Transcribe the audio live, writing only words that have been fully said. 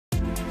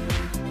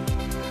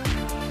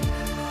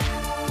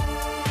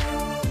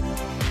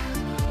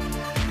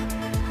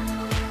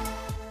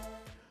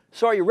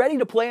So are you ready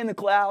to play in the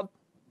cloud?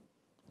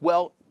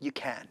 Well, you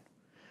can.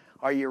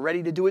 Are you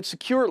ready to do it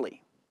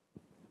securely?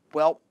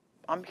 Well,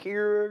 I'm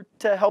here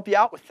to help you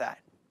out with that.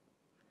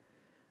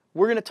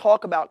 We're going to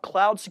talk about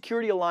Cloud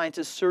Security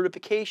Alliance's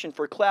certification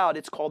for cloud.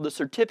 It's called the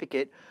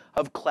Certificate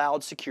of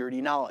Cloud Security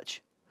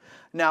Knowledge.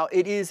 Now,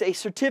 it is a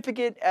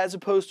certificate as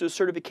opposed to a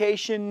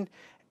certification,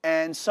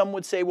 and some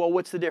would say, well,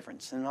 what's the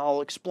difference? And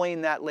I'll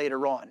explain that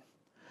later on.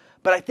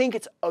 But I think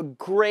it's a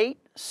great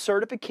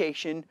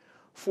certification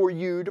for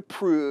you to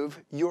prove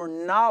your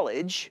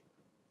knowledge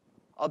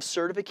of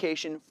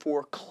certification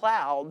for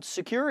cloud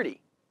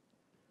security.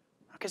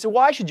 Okay, so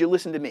why should you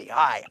listen to me?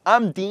 Hi,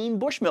 I'm Dean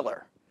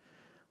Bushmiller.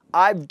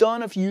 I've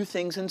done a few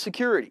things in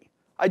security.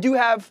 I do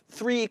have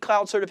 3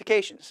 cloud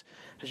certifications.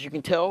 As you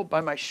can tell by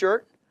my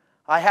shirt,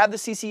 I have the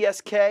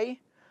CCSK,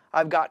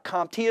 I've got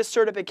CompTIA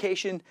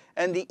certification,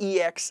 and the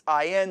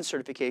EXIN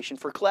certification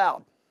for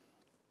cloud.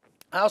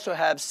 I also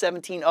have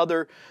 17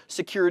 other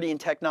security and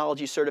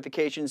technology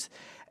certifications,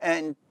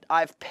 and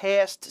I've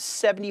passed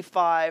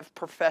 75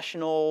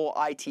 professional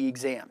IT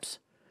exams.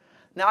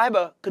 Now, I have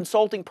a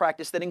consulting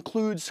practice that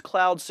includes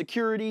cloud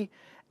security,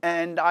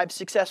 and I've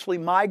successfully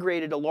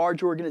migrated a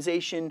large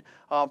organization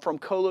from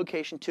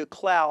co-location to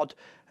cloud,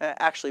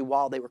 actually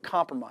while they were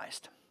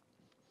compromised.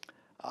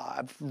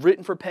 I've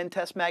written for Pen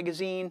Test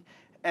Magazine,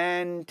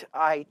 and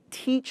I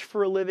teach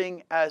for a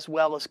living as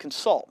well as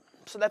consult.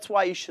 So that's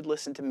why you should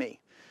listen to me.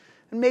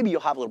 And maybe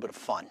you'll have a little bit of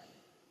fun.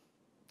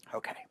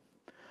 Okay,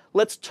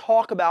 let's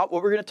talk about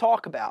what we're going to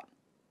talk about.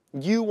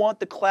 You want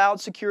the Cloud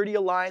Security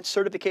Alliance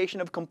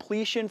certification of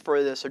completion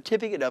for the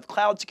Certificate of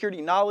Cloud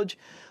Security Knowledge.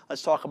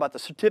 Let's talk about the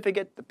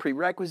certificate, the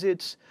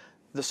prerequisites,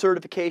 the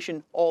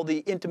certification, all the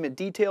intimate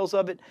details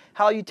of it,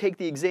 how you take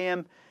the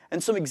exam,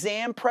 and some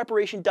exam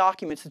preparation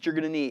documents that you're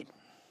going to need.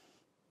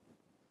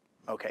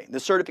 Okay, the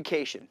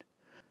certification.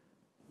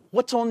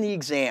 What's on the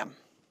exam?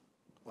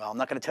 Well, I'm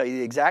not going to tell you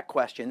the exact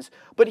questions,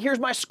 but here's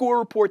my score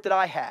report that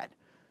I had.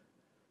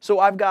 So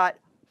I've got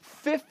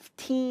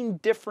 15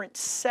 different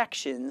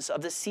sections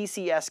of the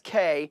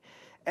CCSK,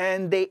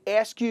 and they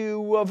ask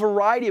you a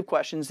variety of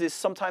questions.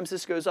 Sometimes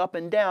this goes up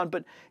and down,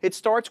 but it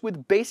starts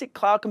with basic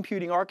cloud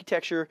computing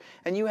architecture,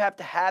 and you have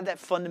to have that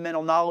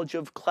fundamental knowledge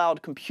of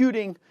cloud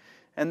computing,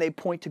 and they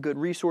point to good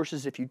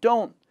resources if you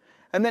don't.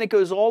 And then it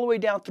goes all the way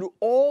down through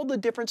all the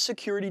different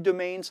security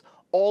domains,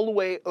 all the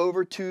way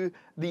over to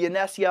the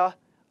INESIA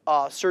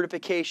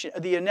certification,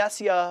 the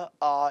INESIA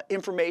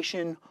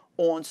information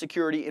on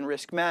security and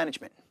risk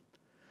management.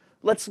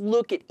 Let's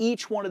look at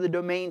each one of the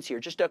domains here,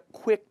 just a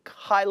quick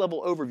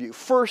high-level overview.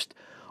 First,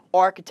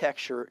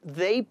 architecture.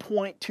 They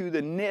point to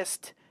the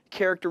NIST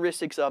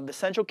characteristics of the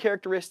essential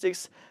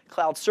characteristics,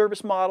 cloud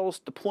service models,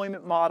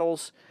 deployment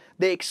models.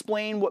 They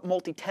explain what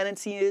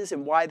multi-tenancy is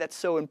and why that's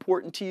so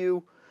important to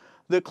you.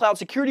 The Cloud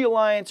Security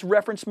Alliance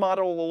reference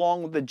model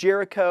along with the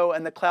Jericho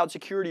and the Cloud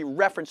Security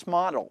reference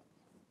model.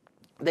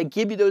 They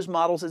give you those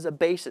models as a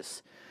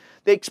basis.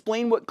 They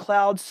explain what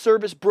cloud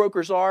service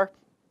brokers are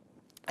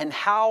and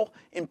how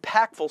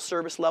impactful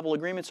service level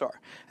agreements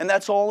are. And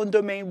that's all in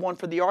Domain 1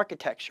 for the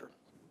architecture.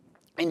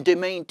 In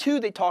Domain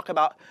 2, they talk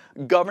about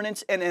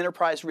governance and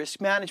enterprise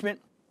risk management,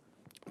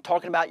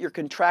 talking about your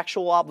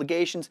contractual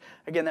obligations.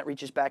 Again, that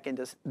reaches back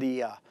into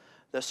the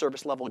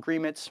service level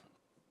agreements.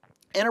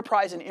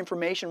 Enterprise and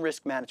information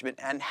risk management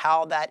and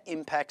how that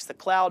impacts the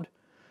cloud.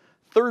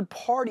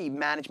 Third-party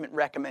management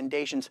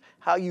recommendations,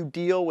 how you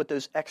deal with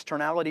those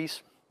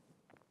externalities.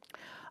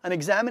 An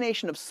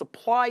examination of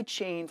supply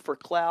chain for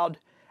cloud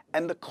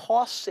and the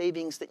cost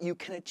savings that you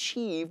can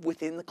achieve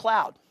within the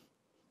cloud.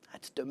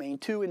 That's Domain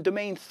 2. In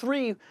Domain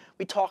 3,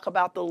 we talk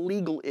about the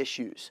legal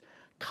issues,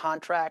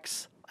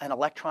 contracts, and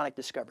electronic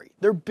discovery.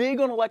 They're big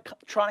on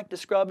electronic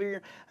discovery,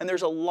 and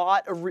there's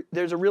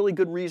a really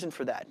good reason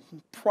for that.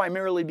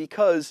 Primarily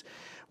because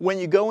when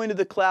you go into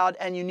the cloud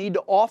and you need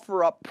to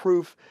offer up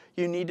proof,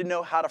 you need to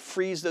know how to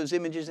freeze those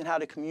images and how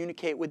to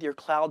communicate with your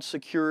cloud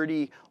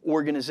security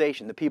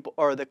organization, the people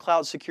or the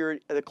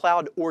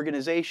cloud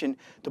organization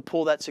to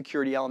pull that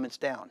security elements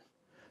down.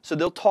 So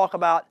they'll talk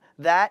about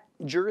that,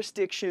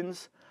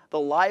 jurisdictions, the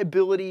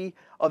liability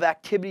of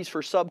activities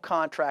for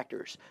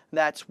subcontractors.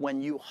 That's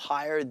when you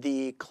hire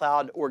the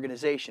cloud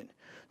organization.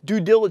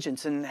 Due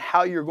diligence and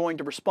how you're going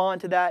to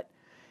respond to that.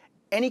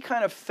 Any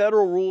kind of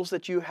federal rules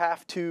that you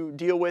have to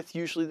deal with,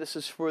 usually this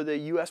is for the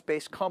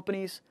US-based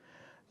companies,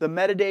 the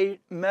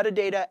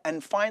metadata,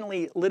 and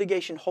finally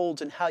litigation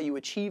holds and how you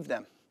achieve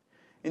them.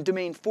 In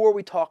Domain 4,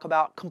 we talk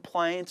about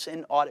compliance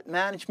and audit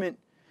management,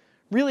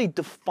 really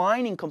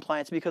defining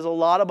compliance because a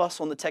lot of us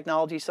on the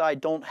technology side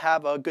don't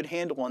have a good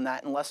handle on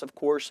that unless, of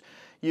course,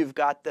 you've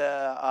got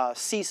the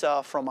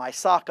CISA from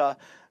ISACA,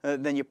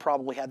 then you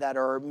probably have that,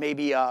 or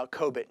maybe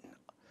COBIT.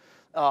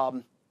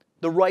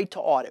 The right to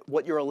audit,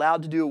 what you're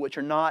allowed to do, what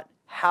you're not,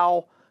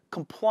 how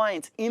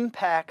compliance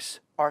impacts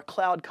our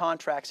cloud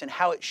contracts and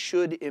how it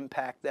should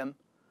impact them.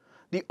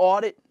 The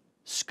audit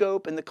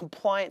scope and the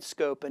compliance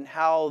scope and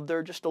how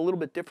they're just a little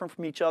bit different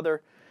from each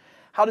other.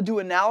 How to do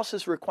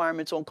analysis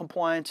requirements on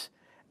compliance,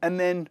 and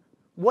then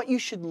what you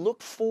should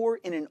look for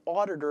in an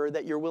auditor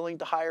that you're willing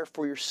to hire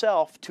for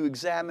yourself to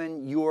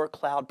examine your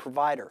cloud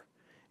provider.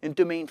 In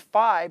Domain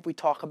 5, we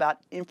talk about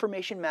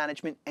information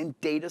management and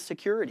data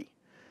security.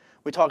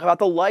 We talk about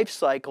the life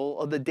cycle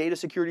of the data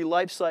security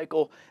life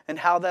cycle and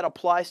how that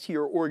applies to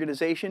your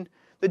organization,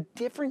 the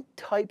different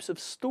types of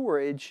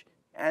storage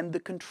and the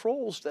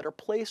controls that are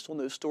placed on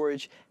those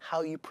storage,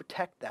 how you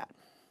protect that.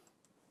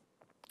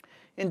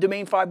 In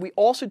Domain 5, we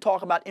also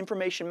talk about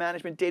information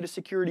management, data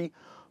security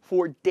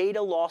for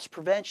data loss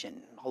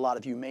prevention. A lot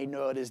of you may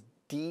know it as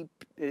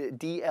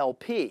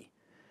DLP.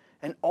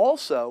 And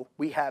also,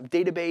 we have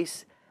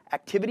database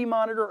activity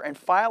monitor and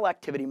file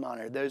activity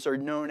monitor. Those are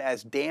known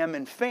as DAM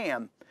and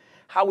FAM.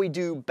 How we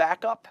do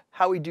backup,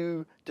 how we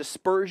do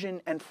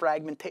dispersion and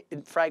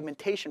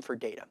fragmentation for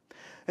data.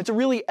 It's a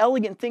really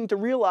elegant thing to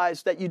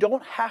realize that you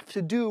don't have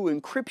to do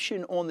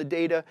encryption on the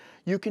data.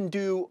 You can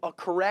do a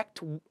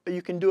correct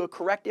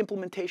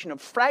implementation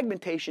of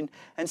fragmentation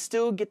and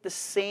still get the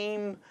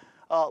same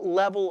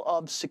level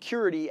of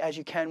security as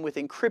you can with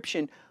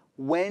encryption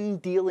when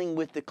dealing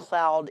with the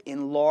cloud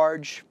in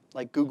large,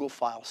 like Google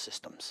file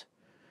systems.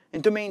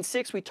 In Domain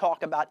 6, we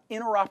talk about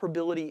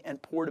interoperability and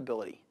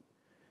portability,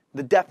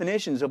 the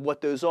definitions of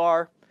what those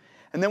are,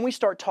 and then we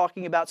start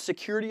talking about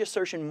security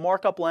assertion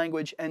markup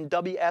language and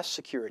WS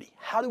security.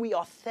 How do we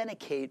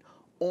authenticate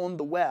on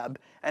the web,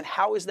 and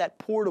how is that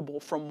portable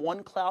from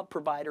one cloud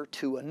provider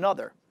to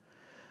another?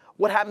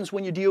 What happens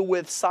when you deal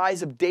with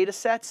size of data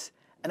sets?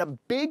 And a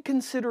big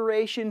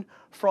consideration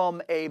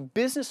from a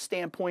business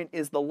standpoint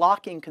is the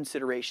lock-in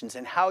considerations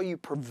and how you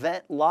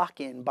prevent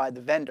lock-in by the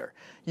vendor.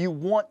 You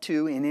want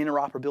to, in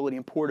interoperability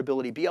and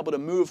portability, be able to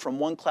move from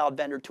one cloud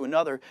vendor to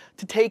another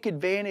to take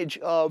advantage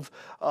of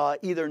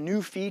either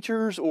new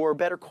features or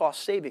better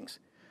cost savings.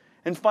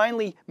 And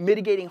finally,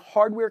 mitigating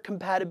hardware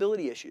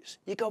compatibility issues.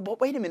 You go, but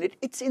wait a minute,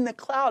 it's in the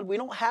cloud. We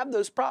don't have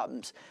those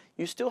problems.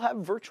 You still have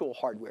virtual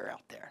hardware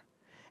out there.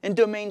 In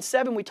Domain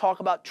 7, we talk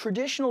about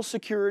traditional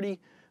security,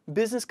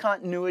 business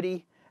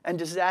continuity, and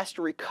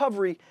disaster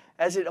recovery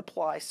as it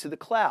applies to the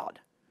cloud.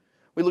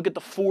 We look at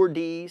the 4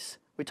 Ds.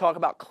 We talk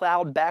about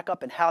cloud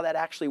backup and how that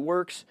actually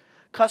works.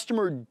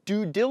 Customer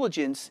due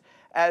diligence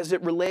as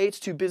it relates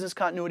to business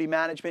continuity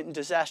management and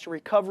disaster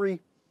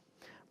recovery.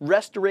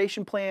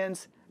 Restoration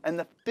plans and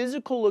the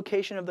physical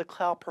location of the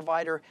cloud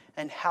provider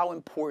and how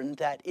important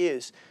that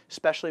is,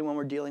 especially when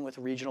we're dealing with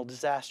regional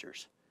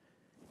disasters.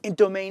 In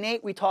Domain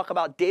 8, we talk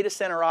about data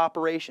center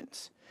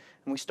operations.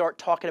 And we start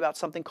talking about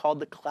something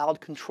called the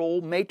cloud control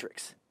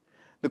matrix.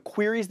 The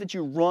queries that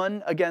you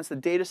run against the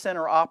data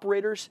center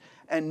operators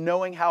and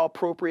knowing how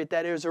appropriate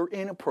that is or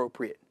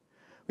inappropriate.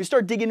 We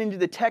start digging into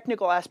the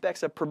technical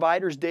aspects of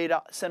providers'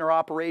 data center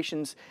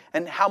operations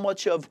and how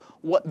much of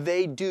what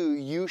they do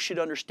you should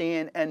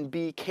understand and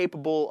be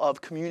capable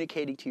of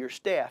communicating to your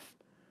staff.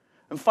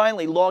 And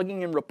finally,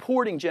 logging and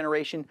reporting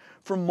generation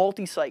for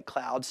multi-site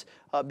clouds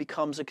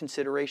becomes a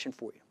consideration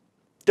for you.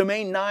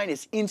 Domain 9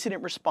 is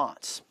incident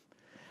response.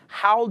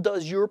 How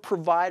does your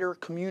provider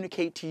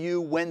communicate to you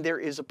when there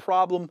is a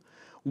problem?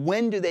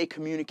 When do they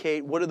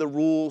communicate? What are the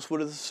rules? What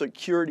are the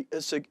security,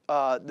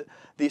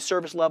 the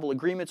service level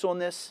agreements on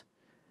this?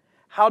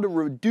 How to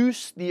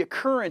reduce the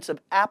occurrence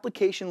of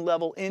application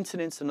level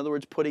incidents, in other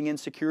words, putting in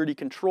security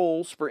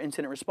controls for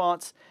incident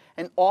response,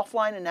 and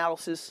offline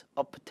analysis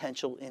of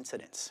potential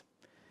incidents.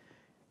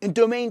 In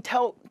Domain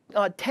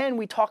 10,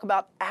 we talk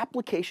about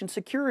application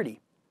security.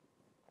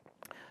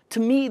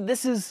 To me,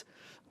 this is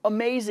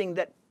amazing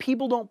that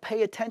people don't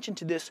pay attention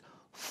to this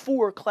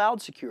for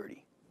cloud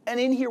security. And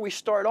in here we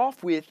start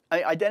off with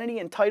identity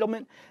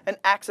entitlement and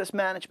access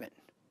management.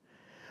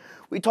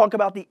 We talk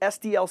about the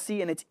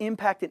SDLC and its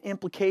impact and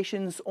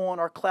implications on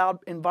our cloud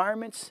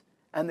environments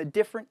and the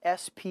different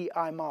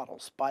SPI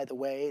models. By the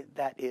way,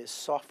 that is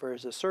software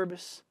as a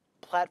service,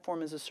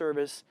 platform as a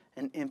service,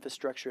 and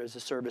infrastructure as a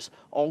service,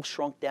 all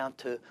shrunk down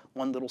to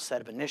one little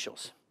set of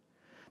initials.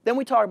 Then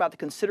we talk about the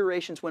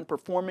considerations when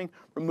performing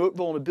remote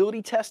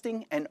vulnerability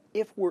testing and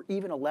if we're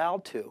even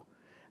allowed to,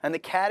 and the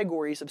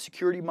categories of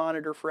security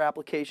monitor for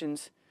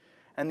applications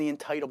and the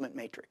entitlement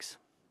matrix.